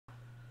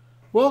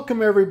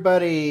Welcome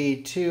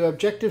everybody to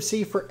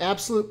Objective-C for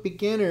Absolute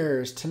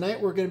Beginners.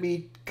 Tonight we're going to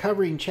be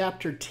covering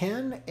Chapter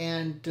 10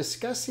 and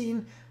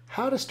discussing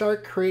how to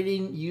start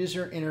creating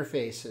user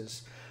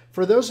interfaces.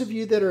 For those of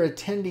you that are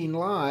attending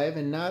live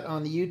and not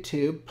on the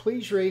YouTube,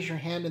 please raise your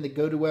hand in the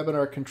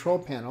GoToWebinar control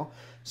panel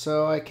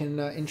so I can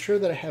ensure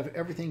that I have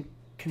everything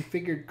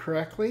configured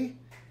correctly.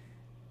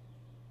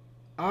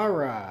 All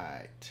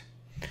right.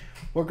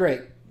 Well,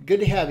 great.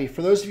 Good to have you.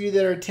 For those of you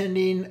that are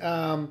attending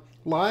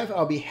live,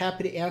 I'll be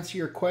happy to answer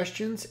your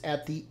questions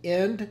at the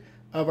end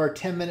of our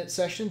 10-minute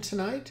session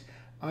tonight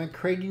on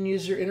creating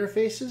user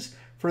interfaces.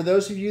 For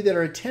those of you that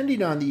are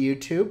attending on the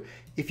YouTube,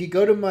 if you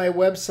go to my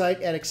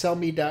website at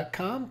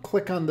excelme.com,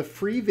 click on the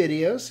free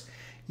videos,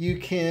 you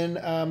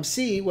can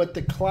see what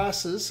the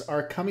classes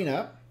are coming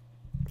up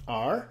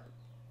are.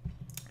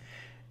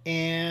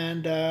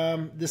 And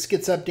this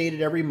gets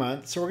updated every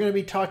month. So we're going to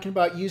be talking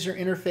about user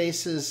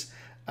interfaces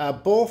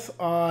both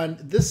on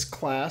this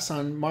class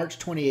on March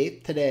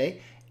 28th today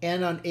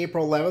and on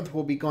April 11th.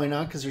 We'll be going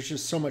on because there's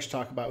just so much to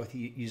talk about with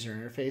user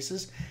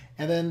interfaces,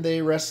 and then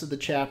the rest of the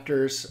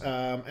chapters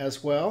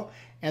as well.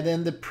 And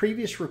then the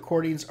previous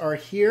recordings are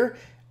here,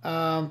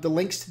 the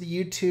links to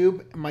the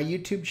YouTube, my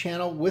YouTube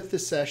channel with the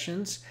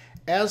sessions,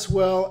 as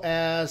well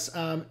as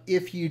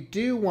if you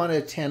do want to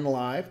attend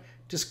live,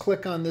 just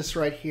click on this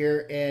right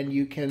here and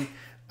you can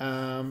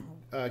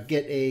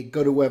get a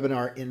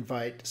GoToWebinar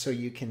invite so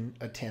you can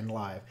attend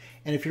live.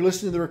 And if you're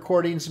listening to the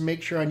recordings,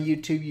 make sure on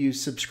YouTube you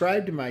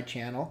subscribe to my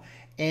channel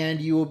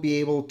and you will be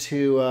able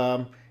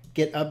to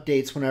get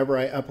updates whenever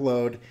I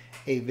upload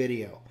a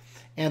video.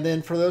 And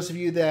then for those of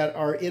you that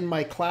are in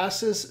my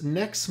classes,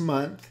 next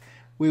month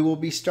we will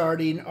be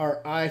starting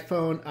our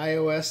iPhone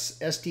iOS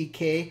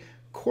SDK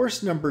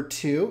course number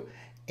 2,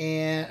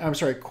 and I'm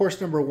sorry,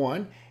 course number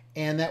 1,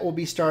 and that will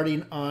be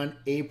starting on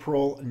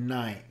April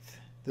 9th.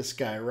 This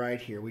guy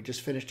right here. We just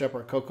finished up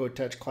our Cocoa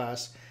Touch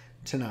class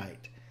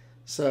tonight.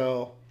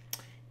 So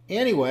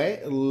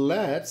anyway,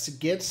 let's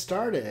get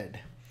started.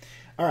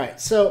 All right,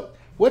 so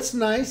what's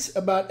nice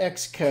about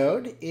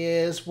Xcode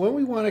is when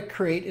we want to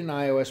create an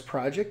iOS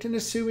project, and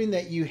assuming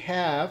that you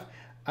have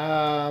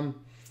pay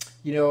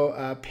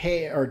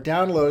or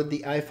downloaded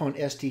the iPhone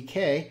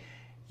SDK,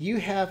 you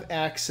have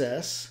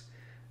access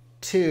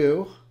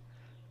to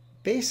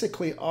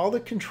basically all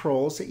the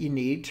controls that you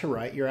need to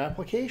write your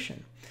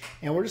application.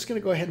 And we're just going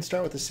to go ahead and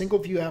start with a single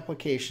view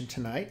application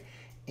tonight.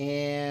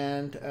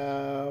 And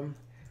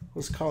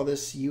let's call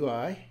this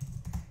UI,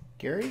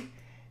 Gary.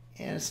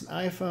 And it's an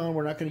iPhone.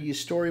 We're not going to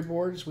use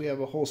storyboards. We have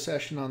a whole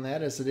session on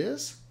that as it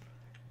is.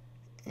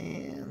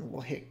 And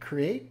we'll hit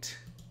create.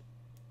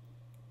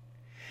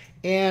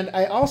 And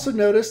I also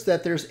noticed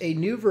that there's a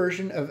new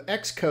version of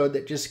Xcode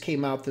that just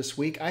came out this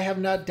week. I have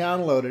not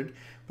downloaded,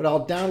 but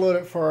I'll download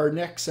it for our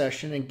next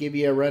session and give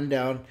you a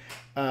rundown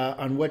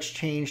on what's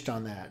changed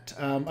on that.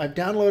 I've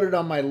downloaded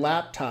on my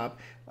laptop.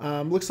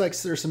 Looks like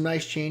there's some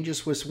nice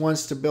changes with 1,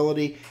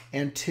 stability,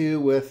 and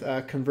 2, with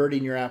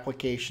converting your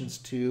applications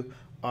to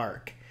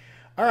Arc.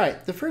 All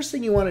right, the first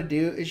thing you want to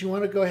do is you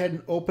want to go ahead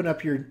and open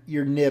up your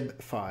nib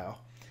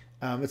file.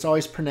 It's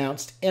always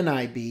pronounced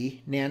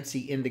NIB, Nancy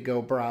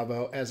Indigo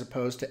Bravo, as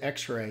opposed to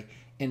X-ray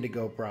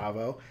Indigo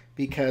Bravo,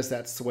 because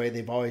that's the way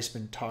they've always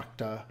been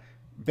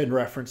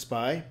referenced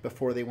by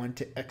before they went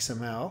to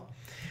XML.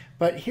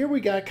 But here we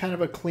got kind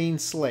of a clean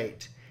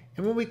slate.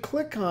 And when we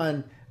click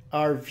on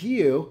our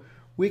view,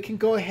 we can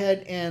go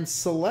ahead and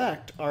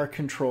select our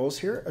controls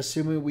here,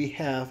 assuming we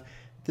have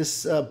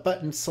this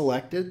button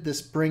selected.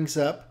 This brings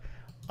up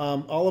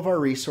all of our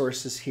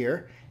resources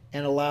here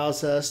and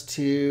allows us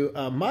to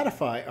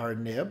modify our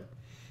nib,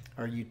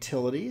 our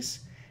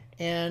utilities.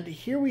 And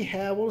here we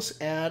have, we'll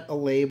just add a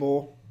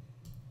label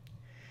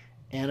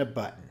and a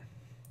button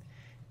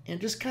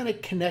and just kind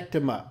of connect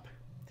them up.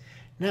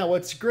 Now,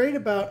 what's great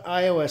about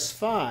iOS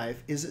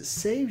 5 is it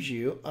saves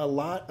you a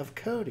lot of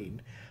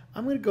coding.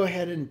 I'm going to go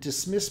ahead and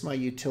dismiss my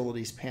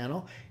utilities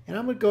panel, and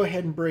I'm going to go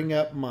ahead and bring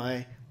up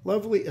my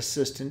lovely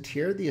assistant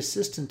here, the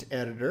assistant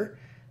editor.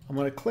 I'm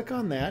going to click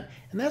on that,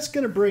 and that's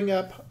going to bring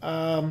up,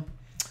 go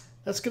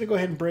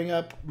ahead and bring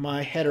up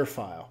my header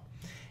file.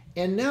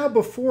 And now,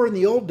 before in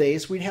the old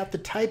days, we'd have to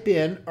type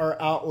in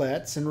our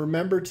outlets and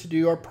remember to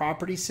do our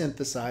property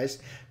synthesized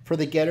for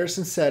the getters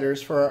and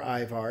setters for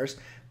our IVARs,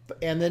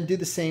 and then do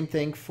the same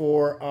thing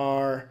for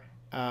our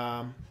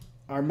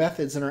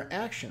methods and our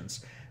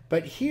actions.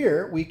 But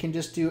here we can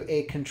just do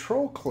a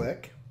control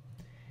click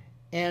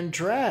and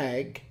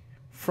drag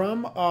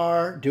from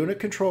doing a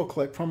control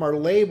click from our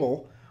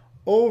label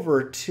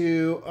over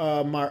to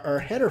our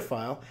header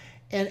file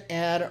and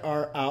add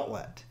our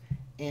outlet.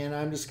 And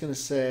I'm just going to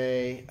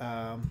say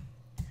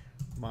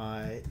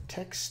my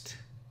text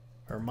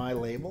or my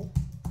label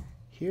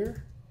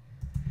here.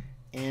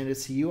 And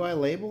it's a UI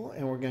label,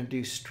 and we're going to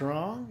do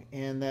strong,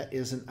 and that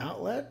is an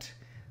outlet.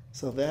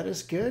 So that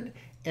is good.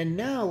 And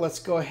now let's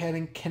go ahead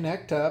and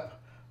connect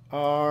up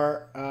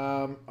our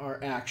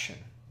action,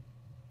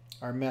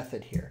 our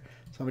method here.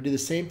 So I'm going to do the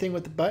same thing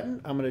with the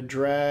button. I'm going to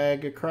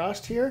drag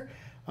across here.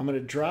 I'm going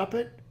to drop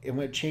it I'm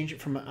going to change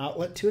it from an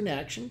outlet to an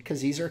action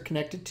because these are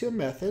connected to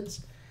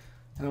methods.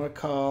 And I'm going to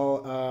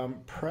call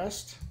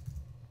pressed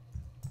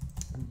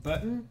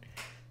button.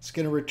 It's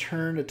going to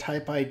return a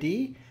type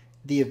ID.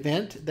 The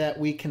event that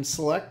we can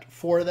select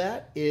for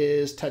that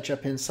is touch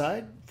up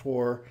inside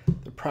for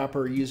the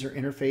proper user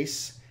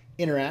interface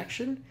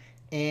interaction.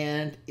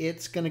 And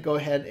it's going to go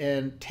ahead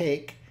and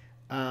take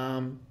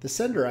the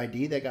sender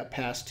ID that got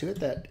passed to it,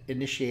 that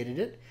initiated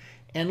it.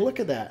 And look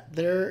at that.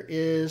 There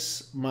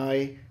is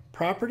my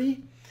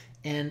property.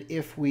 And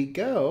if we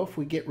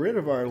get rid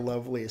of our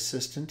lovely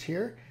assistant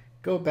here,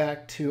 go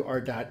back to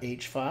our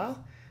 .h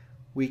file,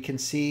 we can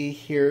see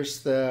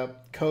here's the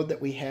code that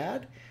we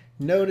had.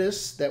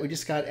 Notice that we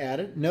just got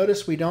added.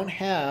 Notice we don't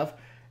have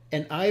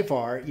an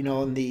IVAR, you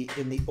know, in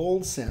the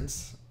old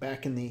sense,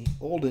 back in the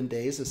olden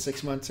days of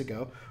 6 months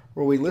ago,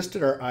 where we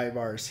listed our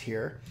IVARs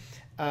here.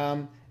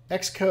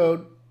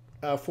 Xcode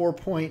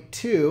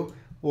 4.2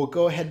 will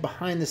go ahead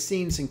behind the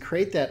scenes and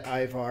create that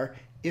IVAR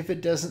if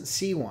it doesn't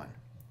see one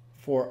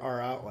for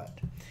our outlet.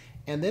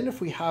 And then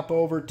if we hop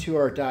over to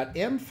our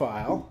 .m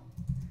file,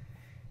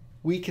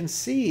 we can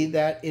see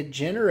that it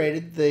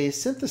generated the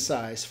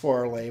synthesize for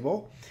our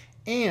label,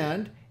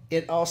 and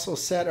it also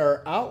set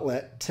our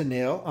outlet to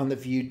nil on the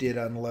view did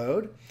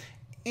unload,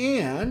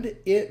 and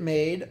it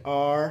made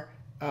our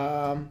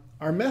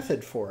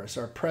method for us,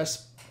 our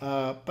press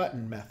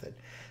button method.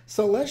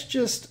 So let's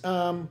just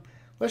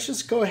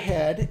go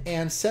ahead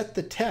and set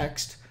the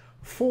text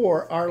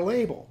for our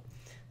label.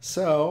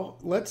 So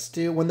let's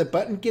do, when the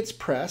button gets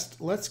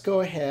pressed, let's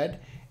go ahead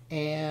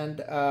and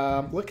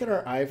look at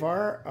our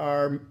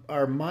IVAR,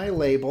 our my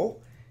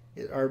label.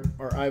 Our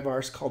IVAR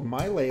is called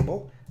my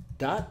label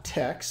dot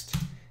text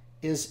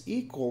is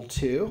equal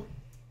to,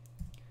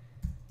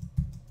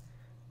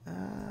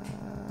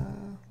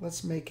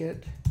 let's make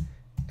it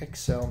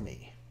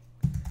excelme.com.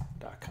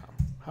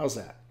 How's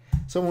that?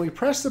 So when we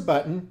press the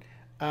button,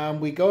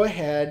 we go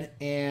ahead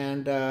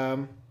and,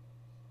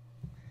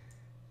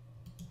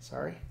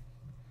 sorry,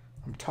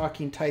 I'm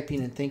talking,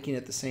 typing, and thinking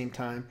at the same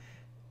time.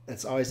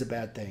 That's always a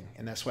bad thing,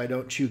 and that's why I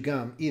don't chew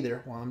gum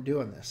either while I'm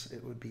doing this.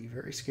 It would be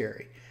very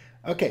scary.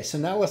 Okay, so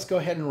now let's go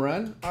ahead and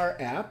run our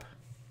app.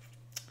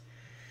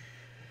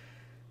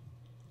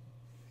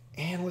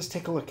 And let's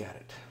take a look at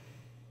it.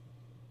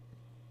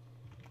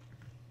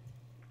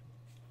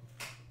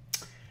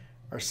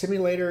 Our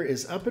simulator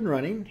is up and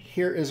running.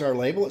 Here is our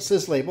label. It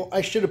says label.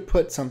 I should have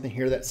put something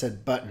here that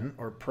said button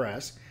or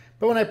press,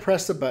 but when I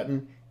press the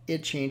button,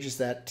 it changes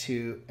that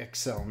to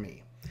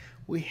excelme.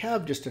 We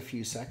have just a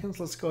few seconds.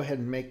 Let's go ahead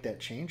and make that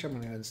change. I'm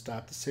going to go ahead and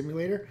stop the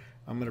simulator.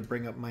 I'm going to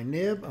bring up my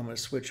nib. I'm going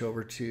to switch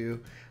over to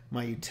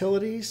my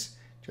utilities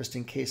just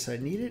in case I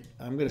need it.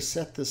 I'm going to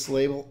set this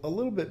label a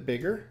little bit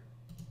bigger.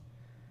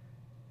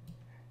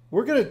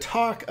 We're going to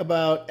talk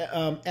about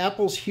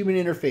Apple's human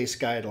interface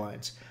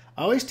guidelines.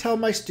 I always tell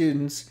my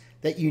students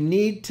that you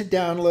need to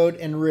download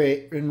and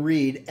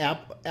read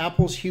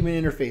Apple's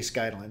human interface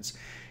guidelines.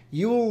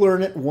 You will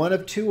learn it one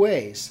of two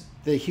ways.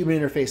 The human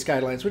interface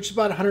guidelines, which is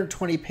about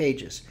 120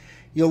 pages.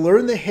 You'll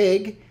learn the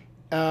HIG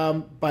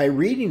by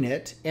reading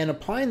it and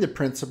applying the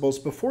principles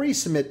before you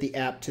submit the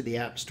app to the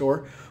App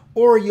Store,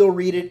 or you'll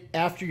read it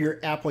after your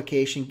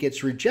application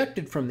gets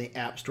rejected from the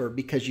App Store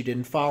because you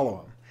didn't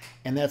follow them.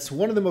 And that's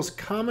one of the most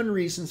common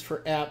reasons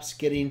for apps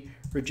getting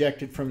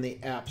rejected from the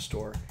App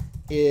Store,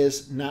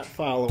 is not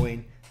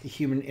following the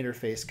human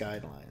interface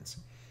guidelines.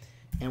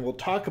 And we'll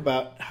talk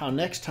about how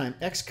next time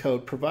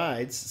Xcode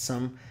provides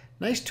some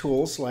nice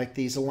tools like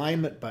these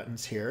alignment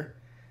buttons here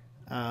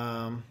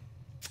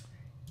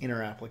in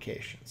our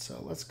application.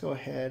 So let's go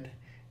ahead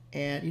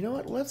and, you know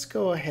what, let's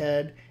go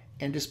ahead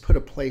and just put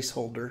a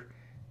placeholder.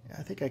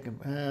 I think I can,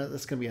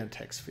 that's going to be on a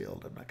text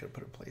field. I'm not going to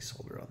put a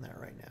placeholder on that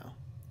right now.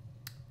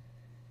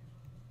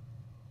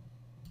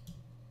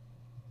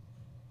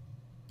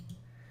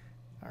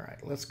 All right,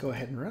 let's go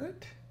ahead and run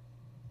it.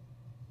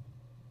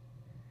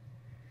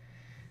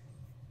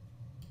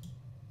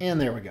 And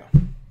there we go.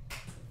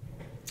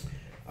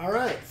 All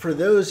right, for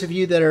those of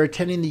you that are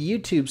attending the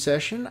YouTube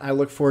session, I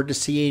look forward to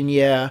seeing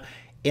you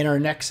in our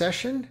next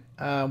session,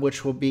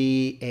 which will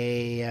be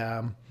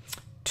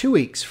 2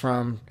 weeks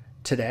from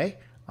today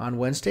on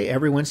Wednesday.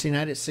 Every Wednesday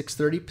night at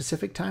 6:30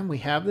 Pacific time, we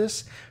have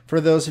this. For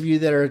those of you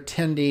that are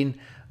attending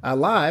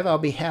live, I'll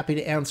be happy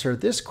to answer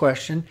this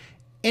question,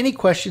 any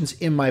questions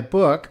in my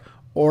book,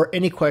 or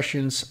any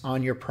questions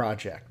on your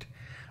project.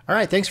 All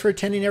right, thanks for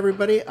attending,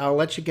 everybody. I'll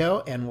let you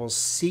go, and we'll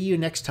see you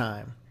next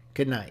time.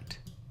 Good night.